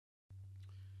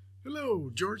Hello,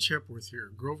 George Hepworth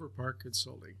here, Grover Park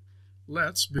Consulting.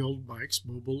 Let's build Mike's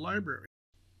mobile library.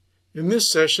 In this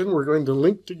session, we're going to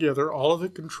link together all of the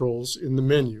controls in the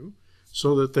menu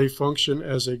so that they function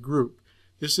as a group.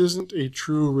 This isn't a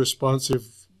true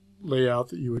responsive layout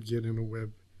that you would get in a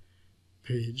web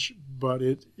page, but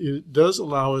it does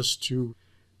allow us to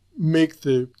make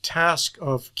the task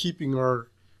of keeping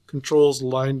our controls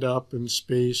lined up and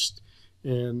spaced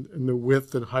and the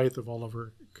width and height of all of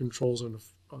our controls on a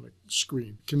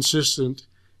screen consistent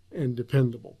and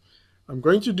dependable. I'm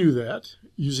going to do that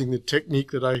using the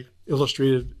technique that I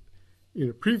illustrated in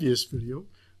a previous video,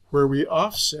 where we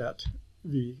offset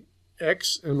the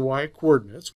X and Y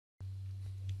coordinates.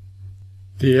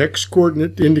 The X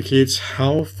coordinate indicates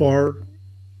how far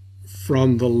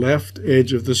from the left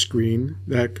edge of the screen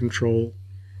that control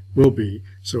will be.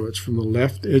 So it's from the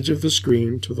left edge of the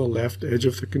screen to the left edge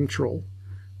of the control,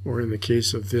 or in the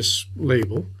case of this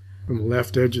label, from the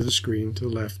left edge of the screen to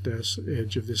the left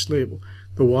edge of this label.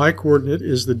 The Y coordinate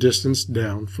is the distance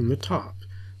down from the top.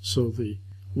 So the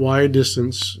Y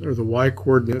distance, or the Y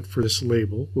coordinate for this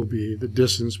label, will be the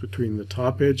distance between the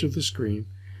top edge of the screen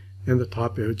and the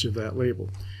top edge of that label.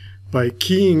 By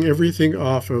keying everything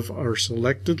off of our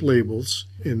selected labels,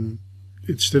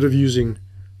 instead of using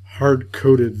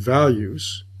hard-coded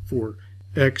values for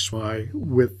X, Y,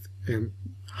 width, and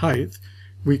height,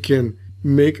 we can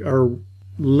make our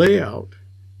layout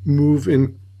move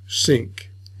in sync.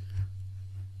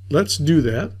 Let's do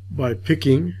that by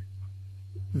picking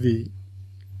the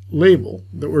label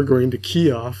that we're going to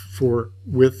key off for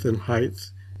width and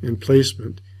height and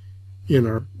placement in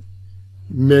our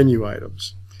menu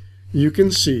items. You can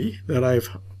see that I've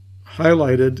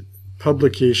highlighted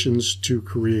publications to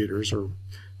creators, or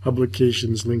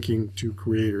publications linking to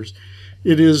creators.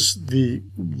 It is the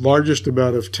largest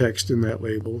amount of text in that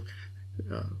label.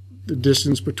 The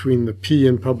distance between the P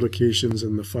in publications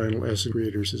and the final S in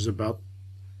creators is about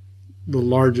the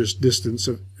largest distance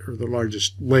or the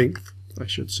largest length, I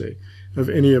should say, of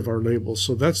any of our labels.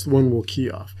 So that's the one we'll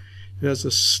key off. It has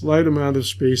a slight amount of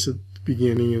space at the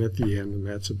beginning and at the end, and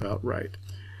that's about right.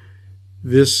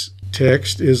 This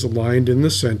text is aligned in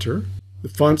the center. The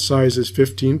font size is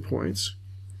 15 points.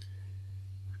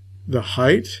 The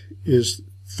height is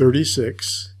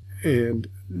 36, and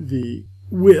the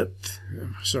width,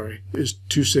 is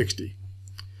 260.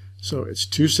 So it's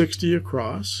 260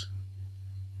 across,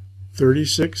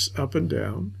 36 up and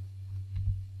down.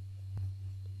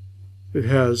 It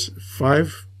has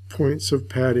 5 points of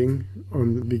padding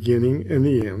on the beginning and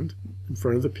the end, in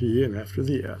front of the P and after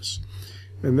the S.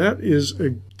 And that is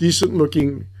a decent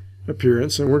looking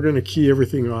appearance, and we're going to key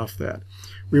everything off that.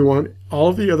 We want all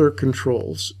of the other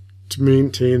controls to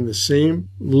maintain the same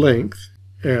length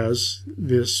as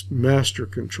this master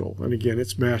control. And again,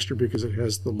 it's master because it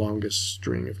has the longest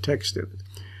string of text in it.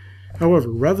 However,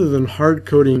 rather than hard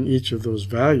coding each of those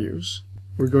values,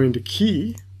 we're going to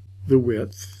key the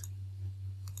width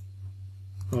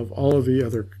of all of the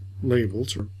other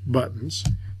labels or buttons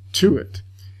to it.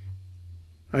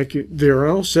 They're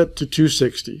all set to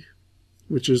 260,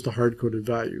 which is the hard coded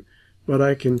value, but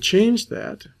I can change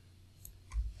that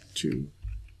to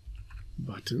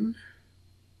button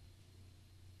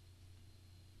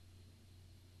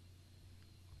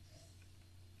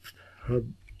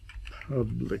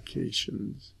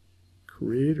publications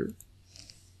creator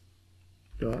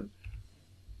dot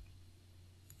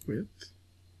width,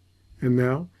 and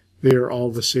now they are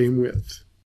all the same width,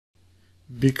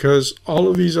 because all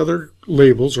of these other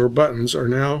labels or buttons are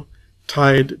now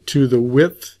tied to the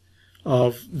width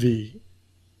of the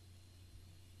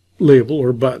label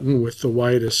or button with the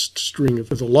widest string of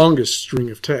the longest string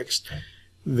of text.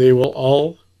 They will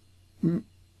all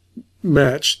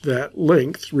match that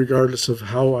length regardless of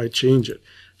how I change it.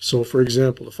 So for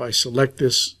example, if I select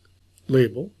this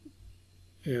label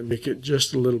and make it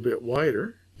just a little bit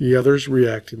wider, the others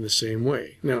react in the same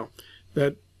way. Now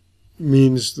that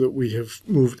means that we have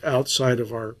moved outside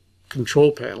of our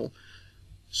control panel,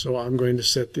 so I'm going to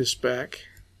set this back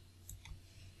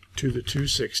to the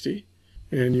 260,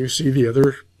 and you see the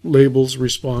other labels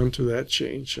respond to that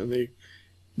change and they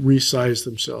resize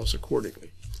themselves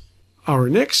accordingly. Our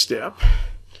next step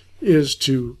is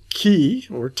to key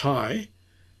or tie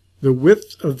the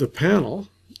width of the panel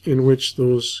in which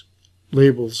those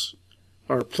labels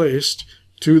are placed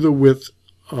to the width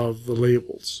of the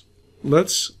labels.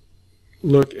 Let's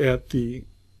look at the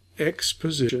X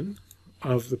position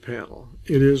of the panel.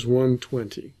 It is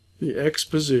 120. The X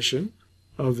position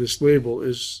of this label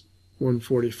is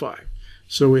 145.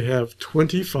 So we have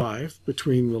 25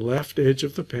 between the left edge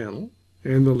of the panel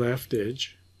and the left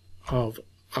edge of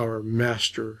our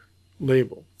master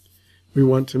label. we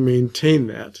want to maintain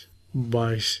that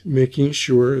by making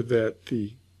sure that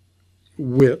the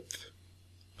width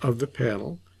of the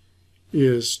panel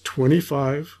is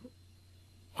 25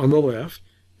 on the left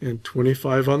and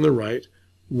 25 on the right,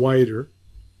 wider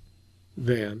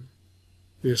than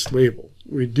this label.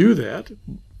 We do that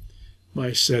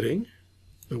by setting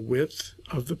the width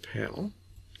of the panel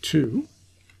to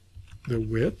the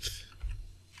width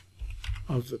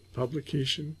of the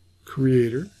publication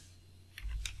creator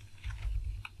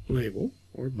label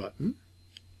or button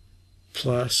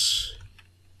plus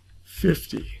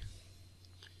 50.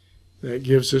 That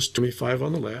gives us 25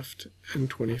 on the left and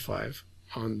 25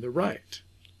 on the right.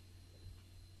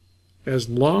 As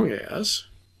long as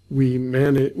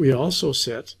we also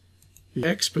set the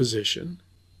X position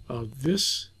of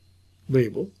this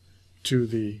label to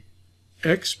the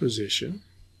X position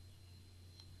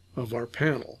of our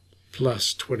panel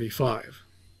plus 25.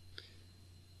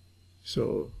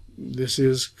 So this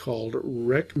is called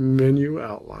Rec Menu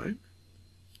Outline.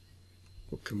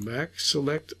 We'll come back,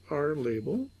 select our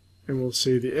label, and we'll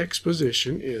say the X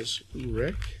position is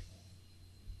Rec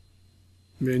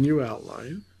Menu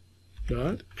Outline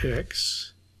dot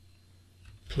X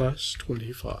plus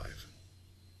 25.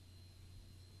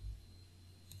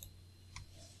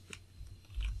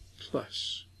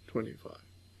 Plus 25.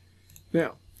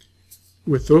 Now,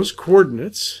 with those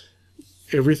coordinates,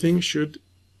 everything should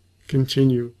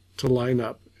continue to line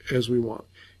up as we want.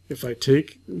 If I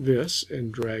take this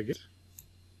and drag it,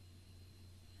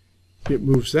 it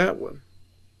moves that one.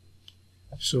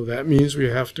 So that means we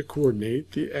have to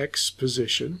coordinate the X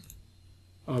position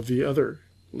of the other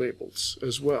labels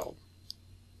as well.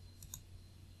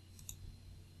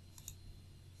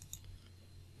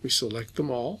 We select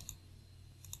them all.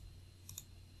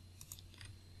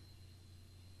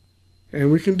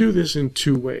 And we can do this in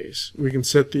two ways. We can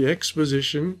set the X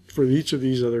position for each of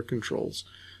these other controls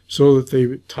so that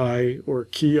they tie or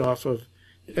key off of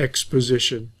X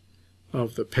position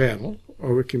of the panel,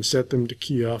 or we can set them to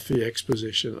key off the X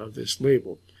position of this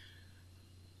label.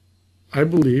 I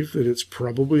believe that it's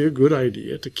probably a good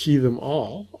idea to key them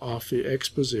all off the X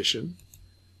position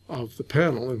of the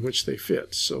panel in which they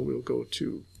fit. So we'll go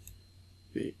to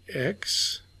the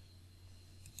X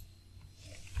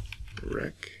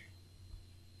Rec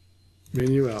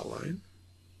Menu Outline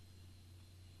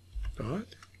dot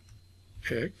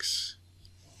X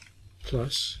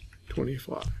plus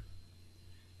 25.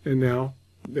 And now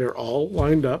they're all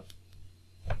lined up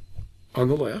on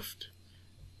the left.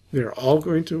 They're all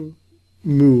going to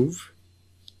move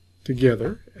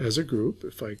together as a group.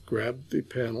 If I grab the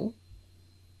panel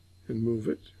and move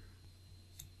it,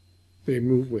 they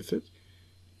move with it.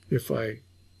 If I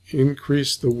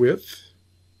increase the width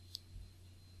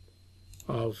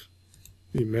of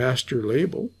the master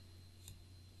label,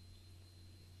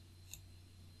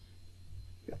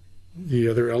 the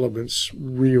other elements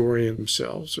reorient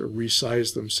themselves or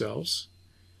resize themselves.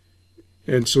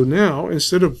 And so now,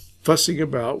 instead of fussing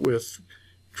about with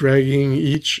dragging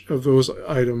each of those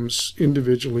items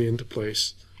individually into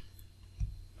place,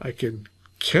 I can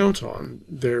count on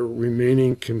their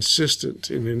remaining consistent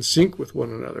and in sync with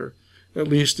one another, at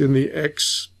least in the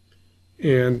X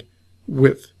and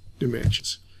width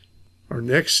dimensions. Our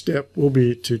next step will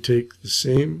be to take the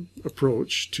same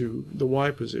approach to the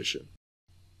Y position.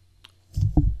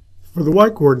 For the Y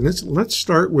coordinates, let's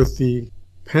start with the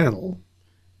panel.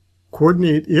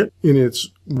 Coordinate it in its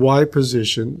Y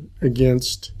position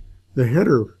against the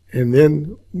header, and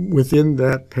then within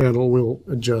that panel we'll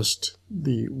adjust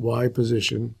the Y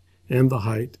position and the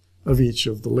height of each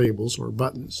of the labels or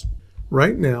buttons.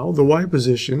 Right now the Y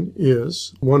position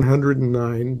is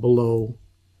 109 below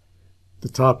the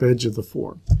top edge of the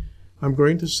form. I'm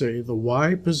going to say the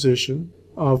Y position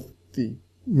of the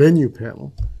menu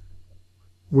panel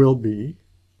will be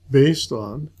based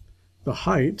on the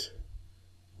height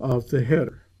of the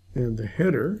header. And the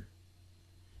header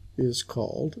is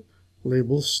called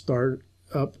Label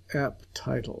Startup App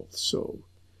Title. So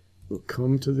we'll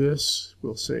come to this,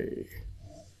 we'll say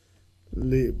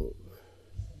label.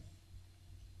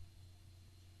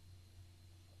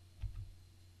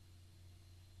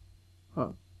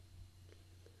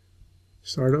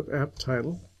 Startup app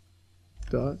title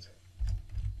dot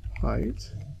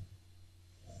height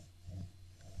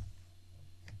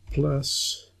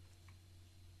plus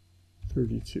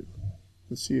 32.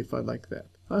 Let's see if I like that.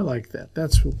 I like that.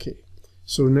 That's okay.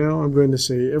 So now I'm going to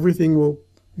say everything will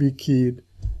be keyed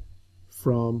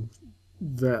from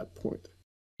that point.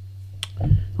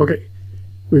 Okay,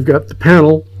 we've got the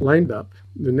panel lined up.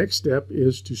 The next step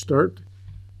is to start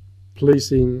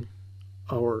placing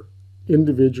our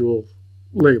individual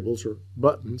labels or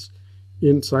buttons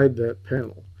inside that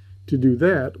panel. To do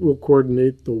that, we'll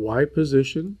coordinate the Y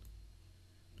position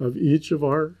of each of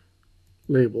our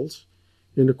labels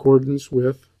in accordance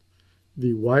with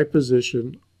the Y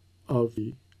position of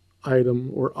the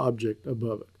item or object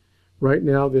above it. Right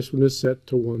now, this one is set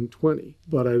to 120,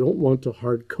 but I don't want to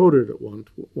hard code it at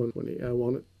 120. I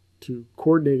want it to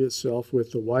coordinate itself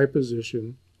with the Y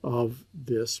position of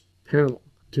this panel.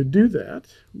 To do that,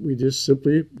 we just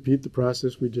simply repeat the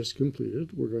process we just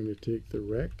completed. We're going to take the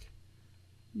rec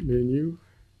menu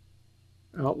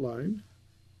outline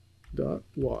dot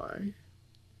Y,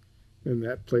 and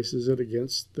that places it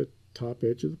against the top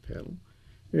edge of the panel.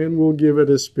 And we'll give it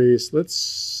a space. Let's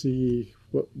see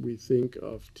what we think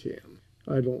of 10.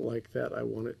 I don't like that. I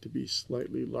want it to be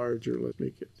slightly larger. Let's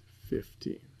make it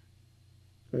 15.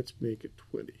 Let's make it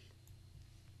 20.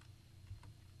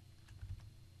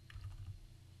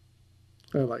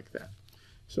 I like that.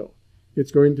 So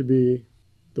it's going to be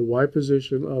the Y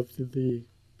position of the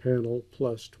panel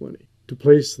plus 20. To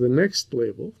place the next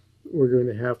label, we're going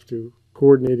to have to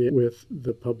coordinate it with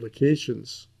the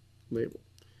publications label.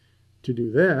 To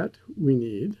do that, we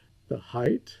need the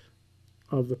height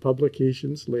of the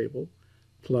publications label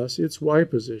plus its Y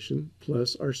position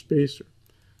plus our spacer.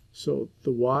 So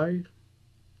the Y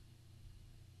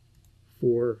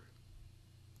for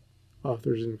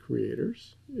authors and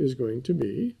creators is going to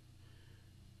be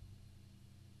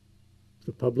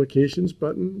the publications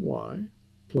button Y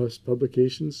plus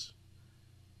publications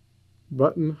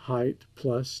button height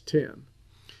plus 10.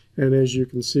 And as you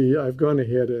can see, I've gone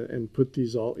ahead and put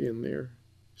these all in there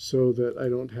so that I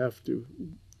don't have to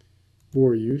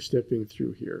bore you stepping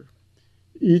through here.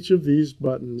 Each of these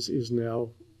buttons is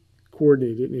now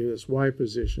coordinated in its Y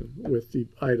position with the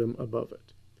item above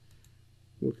it.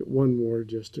 Look at one more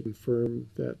just to confirm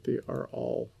that they are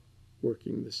all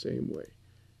working the same way.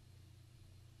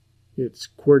 It's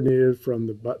coordinated from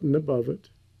the button above it,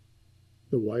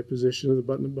 the Y position of the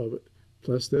button above it,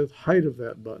 plus the height of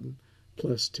that button,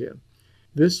 plus 10.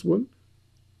 This one,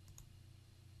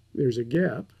 there's a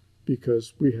gap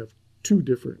because we have two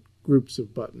different groups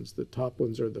of buttons. The top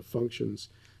ones are the functions,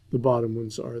 the bottom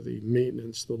ones are the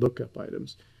maintenance, the lookup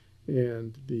items,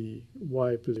 and the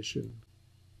Y position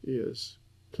is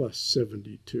plus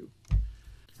 72.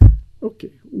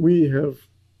 Okay, we have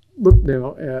looked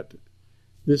now at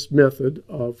this method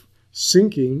of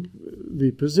syncing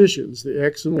the positions, the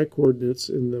X and Y coordinates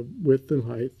and the width and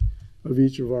height of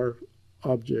each of our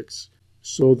objects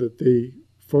so that they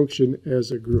function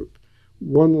as a group.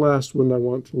 One last one I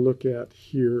want to look at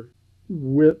here.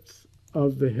 Width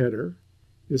of the header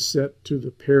is set to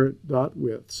the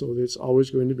parent.width, so it's always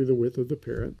going to be the width of the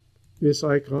parent. This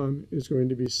icon is going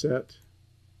to be set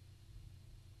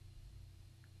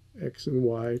X and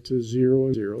Y to 0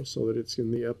 and 0 so that it's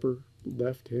in the upper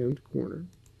left-hand corner.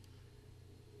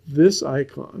 This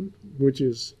icon, which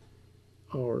is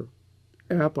our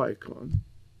app icon,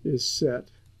 is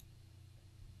set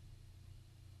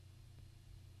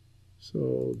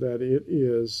so that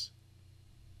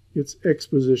its X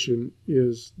position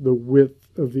is the width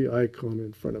of the icon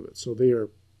in front of it. So they are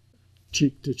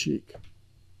cheek to cheek.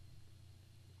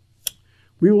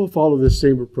 We will follow this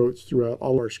same approach throughout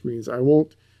all our screens. I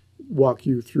won't walk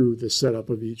you through the setup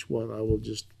of each one. I will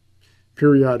just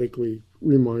periodically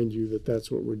remind you that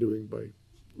that's what we're doing by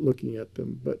looking at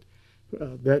them. But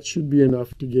that should be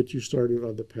enough to get you started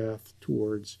on the path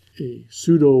towards a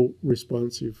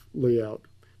pseudo-responsive layout,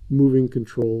 moving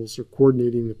controls or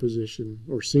coordinating the position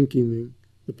or syncing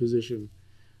the position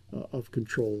of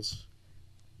controls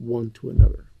one to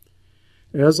another.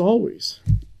 As always,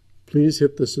 please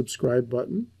hit the subscribe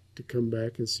button to come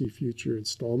back and see future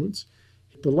installments.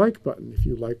 Hit the like button if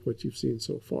you like what you've seen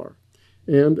so far.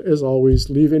 And as always,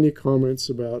 leave any comments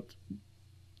about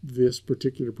this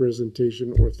particular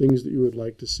presentation or things that you would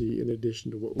like to see in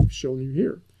addition to what we've shown you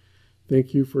here.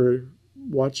 Thank you for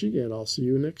watching, and I'll see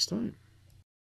you next time.